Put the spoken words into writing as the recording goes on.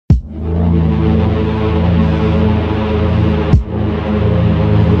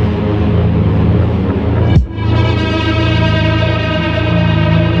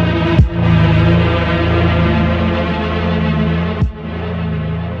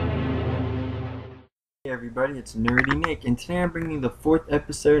everybody, it's Nerdy Nick, and today I'm bringing you the 4th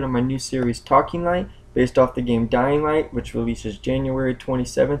episode of my new series Talking Light, based off the game Dying Light, which releases January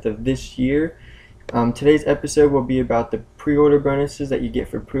 27th of this year. Today's episode will be about the pre-order bonuses that you get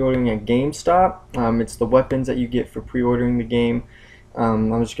for pre-ordering at Gamestop. It's the weapons that you get for pre-ordering the game.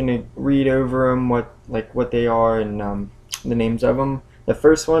 I'm just going to read over them, what they are, and the names of them. The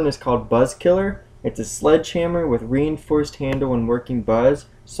first one is called Buzz Killer. It's a sledgehammer with reinforced handle and working buzz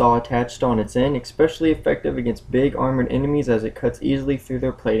saw attached on its end, especially effective against big armored enemies as it cuts easily through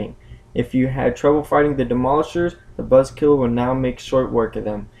their plating. If you had trouble fighting the demolishers, the Buzz Killer will now make short work of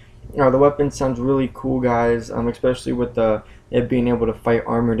them. Now the weapon sounds really cool, guys, especially with it being able to fight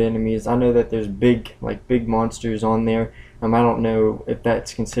armored enemies. I know that there's big monsters on there. I don't know if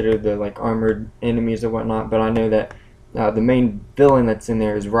that's considered the armored enemies or whatnot, but I know that the main villain that's in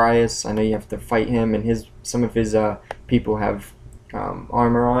there is Rias. I know you have to fight him, and some of his people have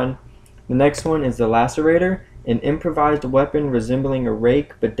armor on. The next one is the Lacerator, an improvised weapon resembling a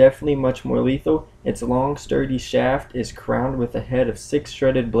rake, but definitely much more lethal. Its long, sturdy shaft is crowned with a head of 6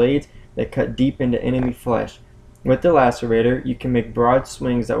 shredded blades that cut deep into enemy flesh. With the Lacerator, you can make broad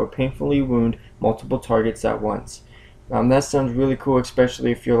swings that will painfully wound multiple targets at once. That sounds really cool,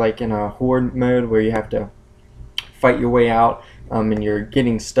 especially if you're in a horde mode where you have to fight your way out and you're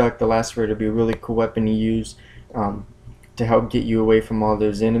getting stuck. The Lacerator would be a really cool weapon to use to help get you away from all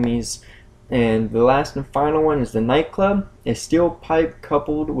those enemies. And the last and final one is the Nightclub, a steel pipe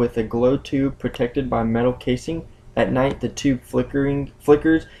coupled with a glow tube protected by metal casing. At night the tube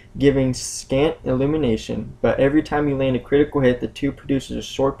flickers, giving scant illumination, but every time you land a critical hit, the tube produces a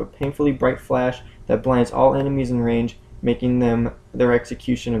short but painfully bright flash that blinds all enemies in range, making their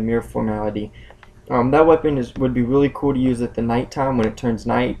execution a mere formality. That weapon would be really cool to use at the nighttime when it turns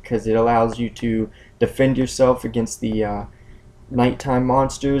night, because it allows you to defend yourself against the nighttime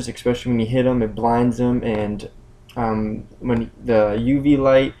monsters, especially when you hit them. It blinds them, and when the UV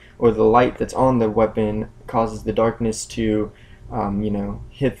light or the light that's on the weapon causes the darkness to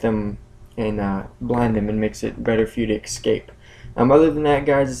hit them and blind them, and makes it better for you to escape. Other than that,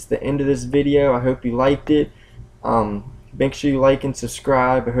 guys, it's the end of this video. I hope you liked it. Make sure you like and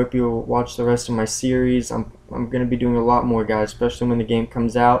subscribe. I hope you'll watch the rest of my series. I'm going to be doing a lot more, guys, especially when the game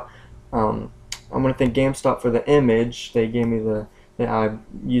comes out. I'm going to thank Gamestop for the image. They gave me I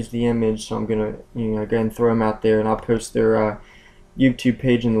used the image, so I'm going to go ahead and throw them out there, and I'll post their YouTube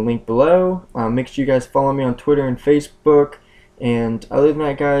page in the link below. Make sure you guys follow me on Twitter and Facebook. And other than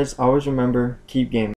that, guys, always remember, keep gaming.